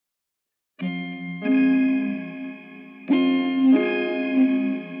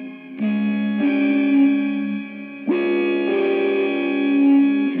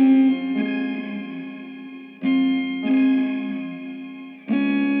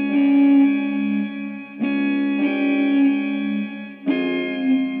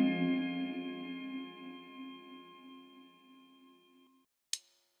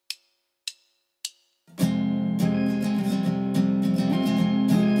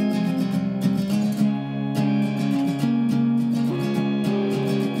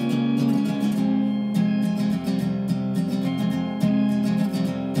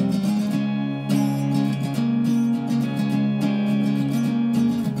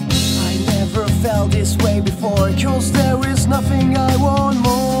felt this way before, 'cause there is nothing I want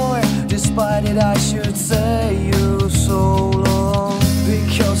more. Despite it, I should say you so long.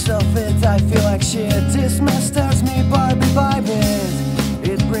 Because of it, I feel like shit. This mess tears me by bit by bit.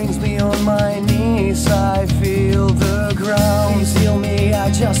 It brings me on my knees, I feel the ground. Please heal me, I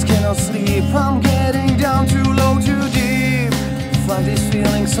just cannot sleep. I'm getting down too low, too deep. Fight these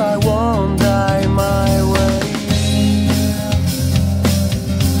feelings, I won't die my way.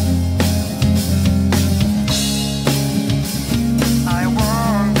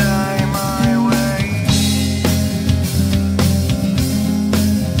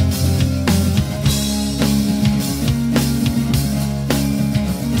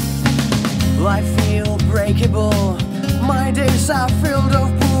 I feel breakable. My days are filled of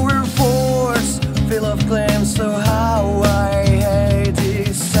poor force, full of claims, so how I hate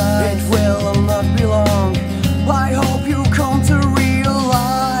this time. It will not be long. I hope you come to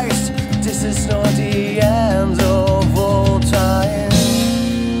realize this is not the end of all time.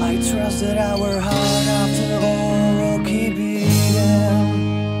 I trust that our heart after all will keep beating,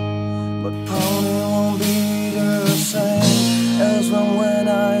 but probably won't be the same as when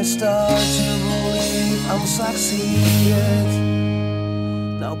I start to I'm succeeded.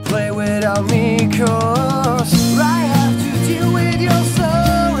 Now play without me, 'cause I have to deal with your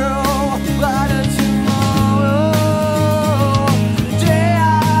sorrow. But tomorrow, the day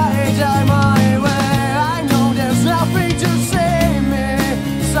I die my way, I know there's nothing to save me.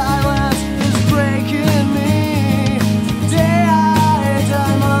 Silence is breaking me. The day I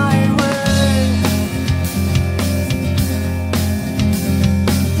die my way.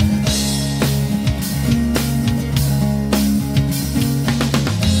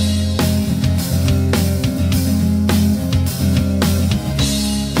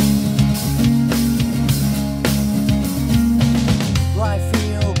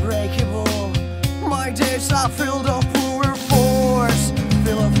 I filled of poor force,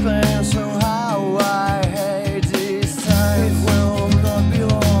 full of pain, so how I hate this time. It will not be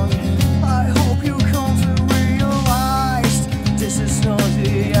long. I hope you come to realize this is not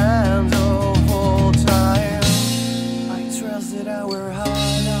the end of all time. I trust that our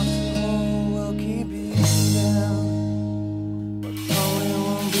heart after all will keep beating, but probably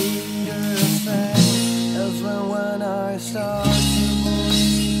won't be the same as when I start to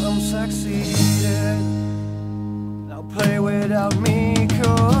believe I'm succeeded. Play without me.